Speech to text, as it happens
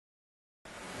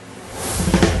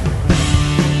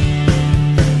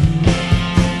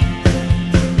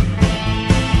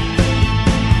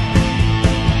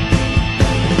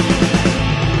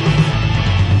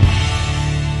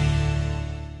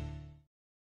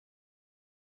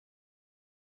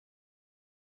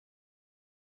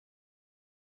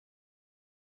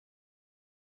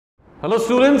Hello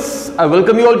students, I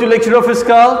welcome you all to lecture of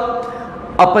ISCA।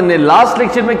 अपन ने last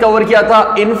lecture में cover किया था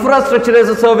infrastructure as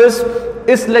a service.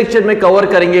 इस lecture में कवर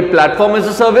करेंगे platform as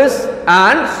a service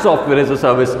and software as a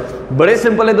service. बड़े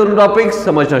simple है दोनों टॉपिक्स,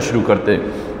 समझना शुरू करते हैं।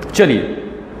 चलिए,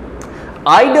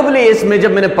 ISCA में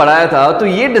जब मैंने पढ़ाया था तो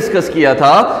ये डिस्कस किया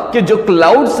था कि जो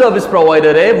क्लाउड सर्विस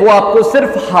प्रोवाइडर है वो आपको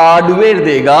सिर्फ हार्डवेयर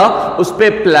देगा, उस पे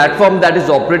platform that is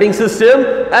operating system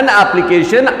and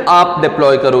application आप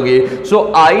डिप्लॉय करोगे। सो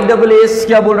ISCA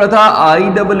क्या बोल रहा था?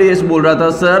 ISCA बोल रहा था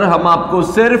सर हम आपको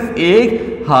सिर्फ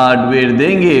एक हार्डवेयर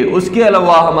देंगे, उसके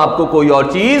अलावा हम आपको कोई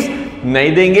और चीज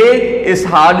नहीं देंगे। इस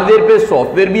हार्डवेयर पे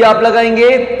सॉफ्टवेयर भी आप लगाएंगे।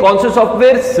 कौन से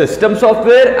software? System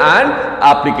software and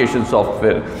application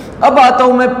software. अब आता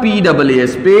हूं मैं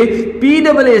PAAS पे।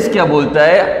 PAAS क्या बोलता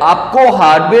है? आपको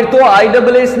हार्डवेयर तो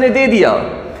ISCA ने दे दिया,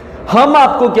 हम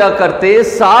आपको क्या करते,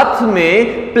 साथ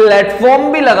में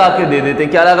प्लेटफॉर्म भी लगा के दे देते।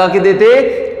 क्या लगा के देते?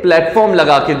 प्लेटफॉर्म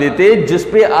लगा के देते,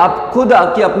 जिसपे आप खुद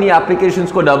आके अपनी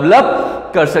एप्लीकेशंस को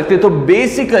डेवलप कर सकते। तो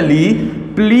बेसिकली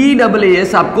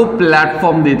PAAS आपको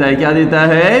प्लेटफॉर्म देता है। क्या देता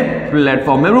है?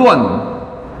 प्लेटफॉर्म। एवरीवन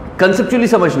कंसेप्चुअली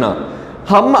समझना,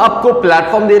 हम आपको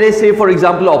प्लेटफॉर्म दे रहे, से फॉर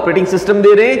एग्जांपल ऑपरेटिंग सिस्टम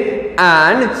दे रहे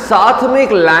एंड साथ में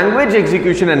एक लैंग्वेज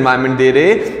एग्जीक्यूशन एनवायरनमेंट दे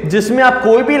रहे, जिसमें आप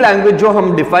कोई भी लैंग्वेज जो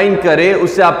हम डिफाइन करें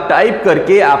उससे आप टाइप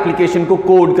करके एप्लीकेशन को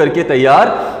कोड करके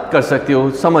तैयार कर सकते हो।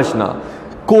 समझना,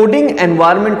 कोडिंग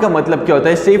एनवायरनमेंट का मतलब क्या होता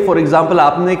है? से फॉर एग्जांपल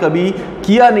आपने कभी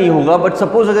किया नहीं होगा, बट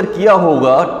सपोज अगर किया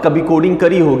होगा, कभी कोडिंग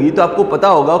करी होगी, तो आपको पता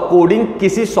होगा कोडिंग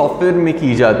किसी सॉफ्टवेयर में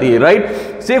की जाती है, राइट?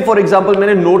 से फॉर एग्जांपल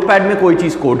मैंने नोटपैड में कोई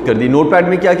चीज कोड कर दी। नोटपैड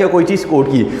में क्या क्या कोई चीज कोड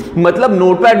की, मतलब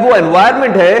नोटपैड वो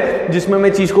एनवायरनमेंट है जिसमें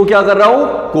मैं चीज को क्या कर रहा हूं?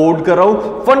 कोड कर रहा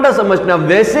हूं। फंडा समझना।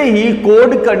 वैसे ही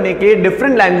कोड करने के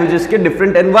डिफरेंट लैंग्वेजेस के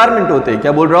डिफरेंट एनवायरनमेंट होते हैं।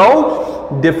 क्या बोल रहा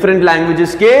हूं? डिफरेंट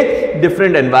लैंग्वेजेस के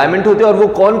डिफरेंट एनवायरनमेंट होते हैं, और वो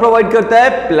कौन प्रोवाइड करता है?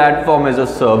 Platform as a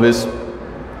service.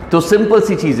 तो सिंपल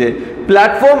सी चीज है,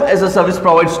 platform as a service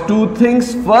provides two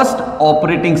things. First,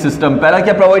 operating system. पहला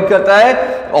क्या प्रोवाइड करता है?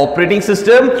 Operating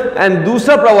system. एंड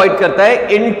दूसरा प्रोवाइड करता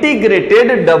है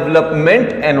इंटीग्रेटेड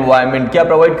डेवलपमेंट एनवायरनमेंट। क्या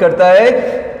प्रोवाइड करता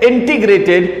है?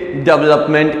 Integrated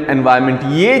development environment.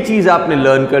 ये चीज आपने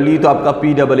लर्न कर ली तो आपका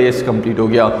PAAS कंप्लीट हो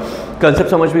गया। कंसेप्ट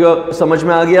समझ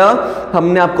में आ गया।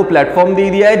 हमने आपको प्लेटफॉर्म दे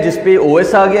दिया है जिसपे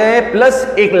OS आ गया है, प्लस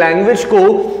एक लैंग्वेज को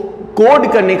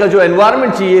कोड करने का जो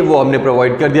एनवायरनमेंट चाहिए वो हमने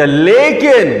प्रोवाइड कर दिया।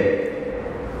 लेकिन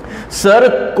सर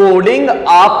कोडिंग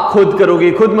आप खुद करोगे।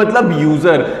 खुद मतलब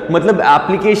यूजर, मतलब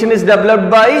application is developed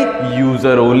by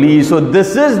user only. So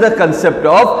this is the concept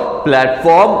of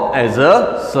platform as a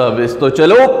service. तो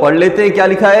चलो पढ़ लेते हैं क्या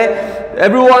लिखा है।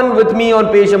 Everyone with me on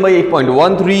page number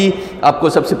 8.13। आपको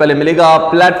सबसे पहले मिलेगा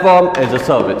प्लेटफॉर्म एज अ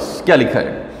सर्विस। क्या लिखा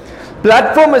है?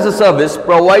 Platform as a service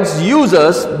provides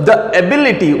users the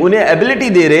ability, उन्हें एबिलिटी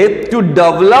दे रहे, to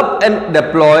develop and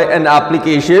deploy an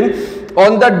application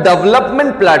on the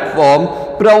development platform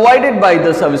provided by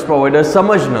the service provider।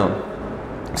 समझना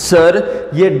सर,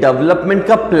 ये डेवलपमेंट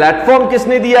का प्लेटफॉर्म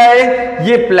किसने दिया है?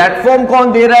 ये प्लेटफॉर्म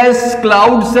कौन दे रहा है?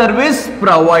 Cloud service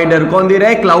provider. कौन दे रहा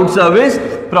है? Cloud service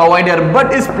provider.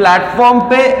 बट इस प्लेटफॉर्म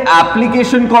पे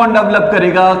एप्लीकेशन कौन डेवलप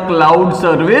करेगा? Cloud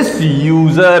service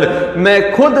user. मैं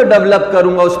खुद डेवलप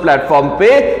करूंगा उस प्लेटफॉर्म पे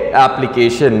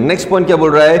एप्लीकेशन। नेक्स्ट पॉइंट क्या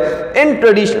बोल रहा है? In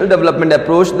traditional development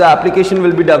approach the application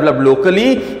will be developed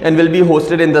locally and will be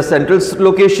hosted in the central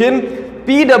location.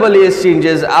 PAAS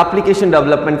changes application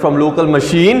development from local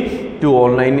machine to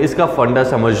online। इसका फंडा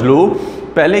समझ लो।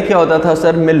 पहले क्या होता था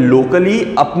सर, मैं लोकली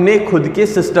अपने खुद के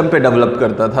सिस्टम पे डेवलप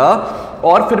करता था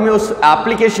और फिर मैं उस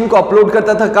एप्लीकेशन को अपलोड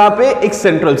करता था कहां पे? एक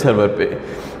सेंट्रल सर्वर पे।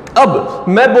 अब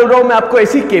मैं बोल रहा हूं, मैं आपको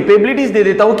ऐसी कैपेबिलिटीज दे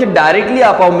देता हूं कि डायरेक्टली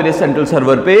आप आओ मेरे सेंट्रल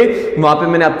सर्वर पे। वहां पे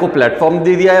मैंने आपको प्लेटफॉर्म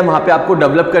दे दिया है, वहां पे आपको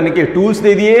डेवलप करने के टूल्स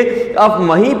दे दिए, आप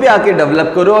वहीं पे आके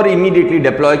डेवलप करो और इमीडिएटली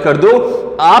डिप्लॉय कर दो।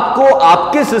 आपको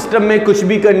आपके सिस्टम में कुछ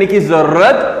भी करने की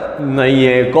जरूरत नहीं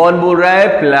है। कौन बोल रहा है?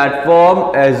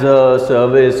 Platform as a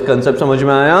service. Concept समझ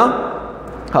में आया?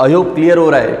 आई होप क्लियर हो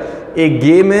रहा है। एक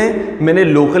गेम है, मैंने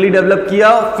लोकली डेवलप किया,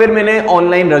 फिर मैंने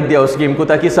ऑनलाइन रख दिया उस गेम को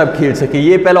ताकि सब खेल सके।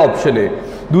 ये पहला ऑप्शन है।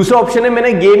 दूसरा ऑप्शन है,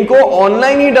 मैंने गेम को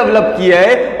ऑनलाइन ही डेवलप किया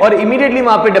है और इमीडिएटली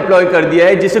वहां पे डिप्लॉय कर दिया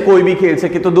है जिससे कोई भी खेल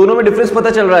सके। तो दोनों में डिफरेंस पता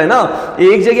चल रहा है ना?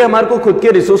 एक जगह हमारे को खुद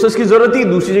के रिसोर्सेज की जरूरत थी,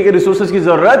 दूसरी जगह रिसोर्सेज की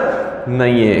जरूरत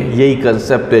नहीं है। यही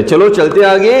कंसेप्ट है। चलो चलते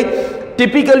आगे।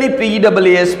 Typically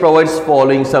PAAS provides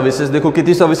following services. देखो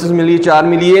कितनी सर्विसेज मिली है? 4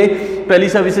 मिली है। पहली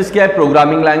सर्विसेज क्या है?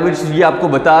 Programming language. ये आपको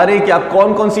बता रहे हैं कि आप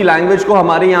कौन कौन सी लैंग्वेज को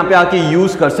हमारे यहाँ पे आके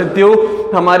यूज कर सकते हो,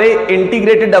 हमारे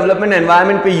इंटीग्रेटेड डेवलपमेंट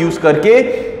एनवायरनमेंट पे यूज करके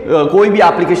कोई भी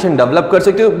एप्लीकेशन डेवलप कर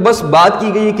सकते हो। बस बात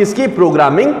की गई है किसकी?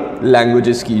 प्रोग्रामिंग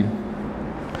लैंग्वेजेस की।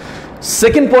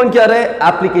 सेकेंड पॉइंट क्या रहा है,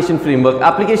 एप्लीकेशन फ्रेमवर्क।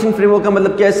 एप्लीकेशन फ्रेमवर्क का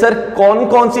मतलब क्या है सर, कौन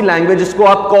कौन सी लैंग्वेजेस को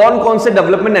आप कौन कौन से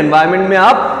डेवलपमेंट एनवायरनमेंट में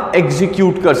आप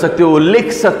एग्जीक्यूट कर सकते हो,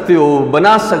 लिख सकते हो,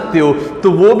 बना सकते हो,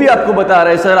 तो वो भी आपको बता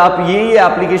रहा है सर आप ये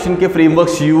एप्लीकेशन के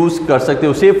फ्रेमवर्क्स यूज कर सकते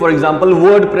हो। से फॉर एग्जांपल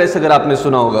वर्डप्रेस अगर आपने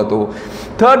सुना होगा तो।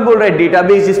 थर्ड बोल रहा है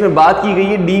डेटाबेस, जिसमें बात की गई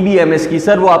है डीबीएमएस की,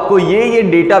 सर वो आपको ये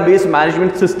डेटाबेस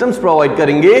मैनेजमेंट सिस्टम्स प्रोवाइड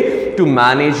करेंगे to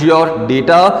manage your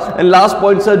data. And last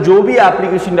point sir, जो भी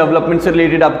एप्लीकेशन डेवलपमेंट से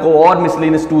रिलेटेड आपको और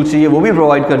मिसलेनियस टूल्स चाहिए वो भी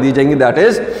प्रोवाइड कर दिए जाएंगे, दैट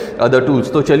इज अदर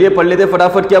टूल्स। तो चलिए पढ़ लेते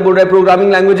फटाफट क्या बोल रहा है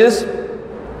programming languages.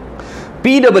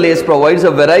 PAAS provides a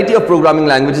variety of programming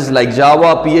languages like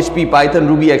Java, PHP, Python,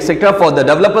 Ruby, etc. for the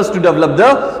developers to develop the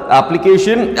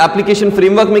application. Application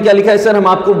framework में क्या लिखा है सर, हम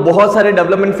आपको बहुत सारे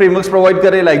डेवलपमेंट फ्रेमवर्क्स प्रोवाइड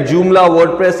करें like Joomla,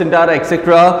 WordPress, Sintara,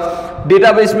 etc.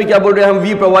 Database में क्या बोल रहे हैं हम,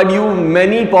 we provide you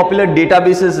many popular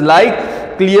databases like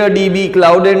ClearDB,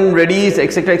 Cloud and Redis,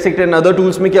 etc. etc. and other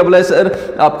tools में क्या बोला है सर,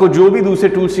 आपको जो भी दूसरे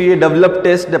टूल्स चाहिए डेवलप,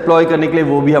 टेस्ट, डिप्लॉय करने के लिए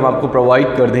वो भी हम आपको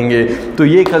प्रोवाइड कर देंगे। तो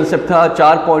ये कंसेप्ट था,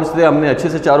 4 पॉइंट्स थे, हमने अच्छे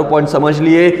से चारों पॉइंट समझ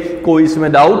लिए, कोई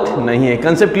इसमें डाउट नहीं है।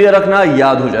 कंसेप्ट क्लियर रखना,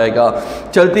 याद हो जाएगा।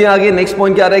 चलते हैं आगे, नेक्स्ट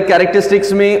पॉइंट क्या रहा है,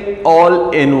 कैरेक्टरिस्टिक्स में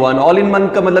all in one. All in one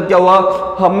का मतलब क्या हुआ,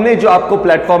 हमने जो आपको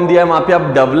प्लेटफॉर्म दिया है वहां पे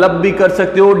आप डेवलप भी कर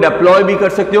सकते हो, डिप्लॉय भी कर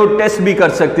सकते हो, टेस्ट भी कर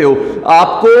सकते हो।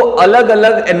 आपको अलग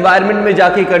अलग एनवायरनमेंट में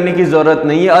जाके करने की जरूरत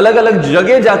नहीं है, अलग अलग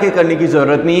जगह जाके करने की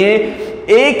जरूरत नहीं है।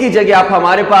 एक ही जगह आप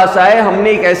हमारे पास आए,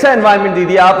 हमने एक ऐसा एनवायरनमेंट दे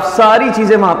दिया, आप सारी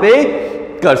चीजें वहां पे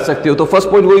कर सकते हो। तो फर्स्ट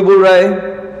पॉइंट वही बोल रहा है,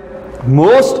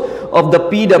 most of the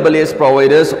PAAS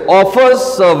providers offers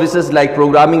services like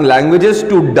programming languages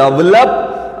to develop,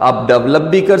 आप डेवलप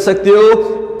भी कर सकते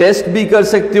हो, टेस्ट भी कर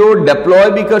सकते हो, डिप्लॉय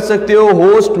भी कर सकते हो,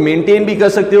 होस्ट मेंटेन भी कर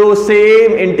सकते हो,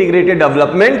 सेम इंटीग्रेटेड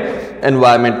डेवलपमेंट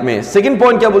एनवायरनमेंट में। सेकंड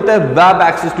पॉइंट क्या बोलता है, web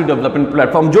access to development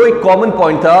platform, जो एक कॉमन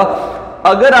पॉइंट था।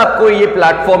 अगर आपको ये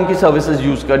प्लेटफॉर्म की सर्विसेज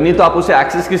यूज करनी तो आप उसे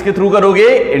एक्सेस किसके थ्रू करोगे,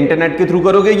 इंटरनेट के थ्रू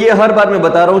करोगे। ये हर बार मैं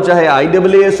बता रहा हूं, चाहे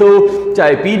IaaS हो,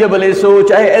 चाहे PAAS हो,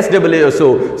 चाहे SaaS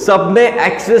हो, सब में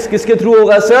एक्सेस किसके थ्रू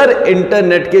होगा सर,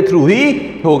 इंटरनेट के थ्रू ही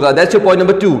होगा। That's your point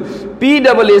number 2।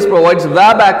 PAAS provides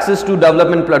web access to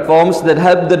development platforms that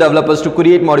help the developers to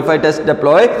create, modify, test,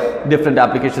 deploy different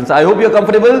applications. I hope you're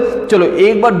comfortable. चलो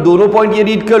एक बार दोनों point ये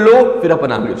read कर लो, फिर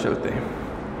अपन आगे चलते हैं।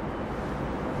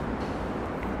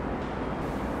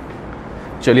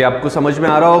 चलिए आपको समझ में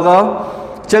आ रहा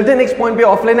होगा। चलते हैं नेक्स्ट पॉइंट पे,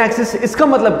 ऑफलाइन एक्सेस। इसका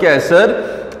मतलब क्या है सर,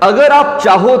 अगर आप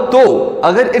चाहो तो,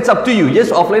 अगर it's up to you,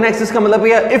 yes offline access का मतलब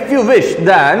क्या है, if you wish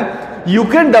then you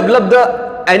can develop the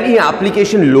any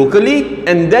application locally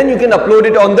and then you can upload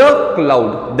it on the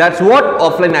cloud. That's what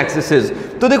offline access is.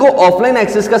 तो देखो offline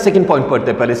access का second point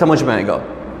पढ़ते हैं, पहले समझ में आएगा।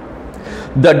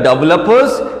 The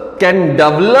developers can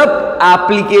develop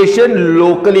application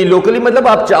locally. Locally मतलब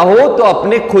आप चाहो तो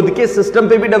अपने खुद के सिस्टम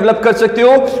पे भी डेवलप कर सकते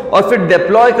हो और फिर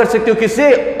डिप्लॉय कर सकते हो।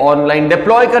 किसे, ऑनलाइन।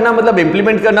 डिप्लॉय करना मतलब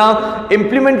इंप्लीमेंट करना।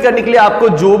 इंप्लीमेंट करने के लिए आपको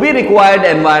जो भी रिक्वायर्ड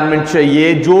एनवायरनमेंट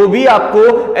चाहिए, जो भी आपको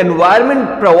एनवायरनमेंट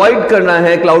प्रोवाइड करना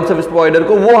है क्लाउड सर्विस प्रोवाइडर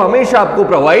को, वो हमेशा आपको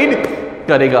प्रोवाइड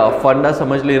करेगा। फंडा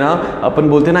समझ लेना, अपन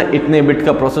बोलते ना इतने बिट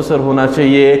का प्रोसेसर होना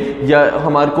चाहिए, या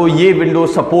हमारे को ये विंडोज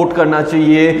सपोर्ट करना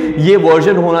चाहिए, ये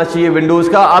वर्जन होना चाहिए विंडोज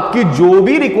का। आपकी जो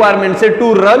भी रिक्वायरमेंट है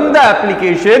टू रन द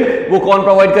एप्लीकेशन, वो कौन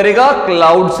प्रोवाइड करेगा,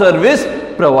 क्लाउड सर्विस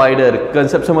प्रोवाइडर।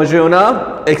 कंसेप्ट समझ रहे हो ना,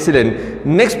 एक्सीलेंट।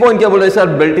 नेक्स्ट पॉइंट क्या बोल रहे हैं सर,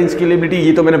 बिल्ट इन स्केलेबिलिटी।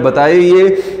 ये तो मैंने बताया ही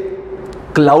है,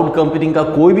 क्लाउड कंप्यूटिंग का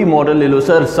कोई भी मॉडल ले लो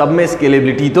सर, सब में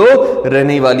स्केलेबिलिटी तो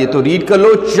रहने वाली है। तो रीड कर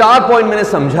लो, 4 पॉइंट मैंने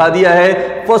समझा दिया है।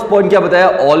 फर्स्ट पॉइंट क्या बताया,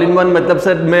 ऑल इन वन, मतलब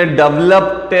सर मैं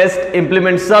डेवलप, टेस्ट,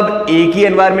 इंप्लीमेंट सब एक ही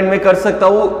एनवायरनमेंट में कर सकता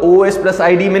हूं। OS प्लस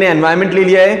ID मैंने एनवायरनमेंट ले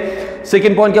लिया है।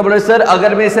 सेकंड पॉइंट क्या बोल रहे हैं सर,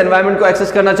 अगर मैं इस एनवायरनमेंट को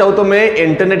एक्सेस करना चाहूं तो मैं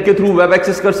इंटरनेट के थ्रू वेब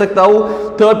एक्सेस कर सकता हूं।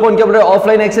 थर्ड पॉइंट क्या बोल रहे हैं,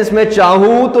 ऑफलाइन एक्सेस में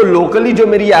चाहूं तो लोकली जो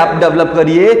मेरी ऐप डेवलप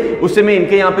करी है उससे मैं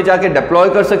इनके यहां पे जाके डिप्लॉय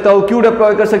कर सकता हूं। क्यों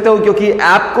डिप्लॉय कर सकता हूं, क्योंकि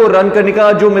ऐप को रन करने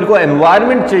का जो मेरे को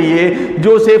एनवायरनमेंट चाहिए,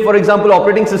 जो से फॉर एग्जांपल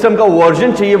ऑपरेटिंग सिस्टम का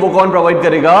वर्जन चाहिए, वो कौन प्रोवाइड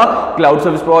करेगा, क्लाउड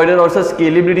सर्विस प्रोवाइडर। और सर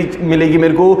स्केलेबिलिटी मिलेगी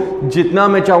मेरे को, जितना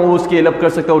मैं चाहूं वो स्केल अप कर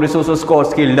सकता हूं, रिसोर्सेस को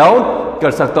स्केल डाउन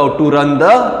कर सकता हूं to run the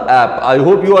app. I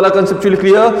hope you all are conceptually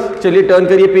clear. चलिए टर्न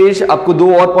करिए पेज, आपको 2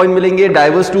 और पॉइंट मिलेंगे,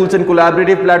 diverse tools and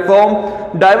collaborative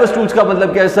platform. Diverse tools का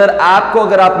मतलब क्या है सर, ऐप को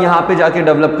अगर आप यहां पे जाके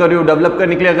डेवलप कर रहे हो, डेवलप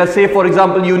करने के लिए अगर से for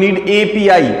example you need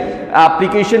API,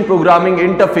 application programming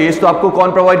interface, तो आपको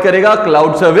कौन प्रोवाइड करेगा,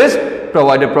 क्लाउड सर्विस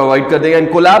प्रोवाइडर प्रोवाइड कर देगा।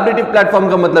 एंड कोलैबोरेटिव प्लेटफॉर्म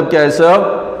का मतलब क्या है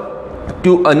sir,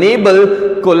 To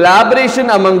enable collaboration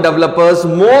among developers,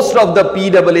 most of the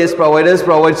PaaS providers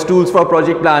provides tools for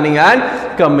project planning and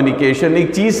communication.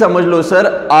 एक चीज समझ लो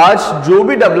सर, आज जो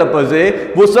भी डेवलपर्स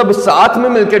है वो सब साथ में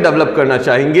मिलकर डेवलप करना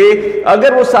चाहेंगे.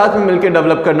 अगर वो साथ में मिलकर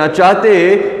डेवलप करना चाहते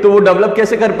हैं तो वो डेवलप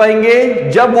कैसे कर पाएंगे?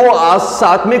 जब वो आज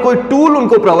साथ में कोई टूल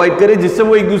उनको प्रोवाइड करे जिससे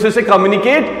वो एक दूसरे से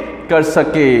कम्युनिकेट कर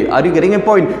सके. Are you getting a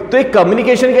point? तो एक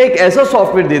कम्युनिकेशन का एक ऐसा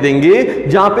सॉफ्टवेयर दे देंगे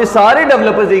जहां पे सारे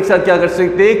डेवलपर्स एक साथ क्या कर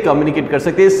सकते हैं? कम्युनिकेट कर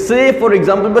सकते हैं. से फॉर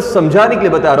एग्जांपल बस समझाने के लिए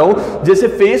बता रहा हूं, जैसे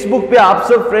फेसबुक पे आप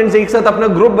सब फ्रेंड्स एक साथ अपना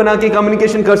ग्रुप बना के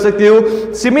कम्युनिकेशन कर सकते हो.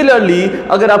 सिमिलरली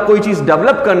अगर आप कोई चीज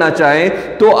डेवलप करना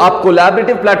चाहें तो आप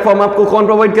कोलैबोरेटिव प्लेटफॉर्म आपको कौन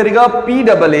प्रोवाइड करेगा?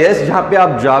 PaaS, जहां पे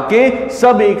आप जाके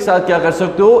सब एक साथ क्या कर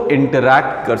सकते हो?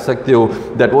 इंटरैक्ट कर सकते हो.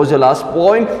 That was the last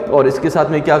point. और इसके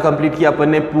साथ में क्या कंप्लीट किया अपन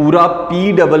ने? पूरा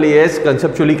PaaS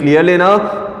कंसेप्चुअली क्लियर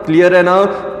है ना?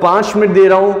 5 मिनट दे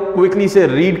रहा हूं, क्विकली से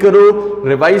रीड करो,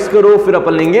 रिवाइज करो, फिर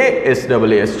अपन लेंगे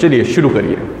SaaS. चलिए शुरू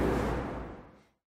करिए.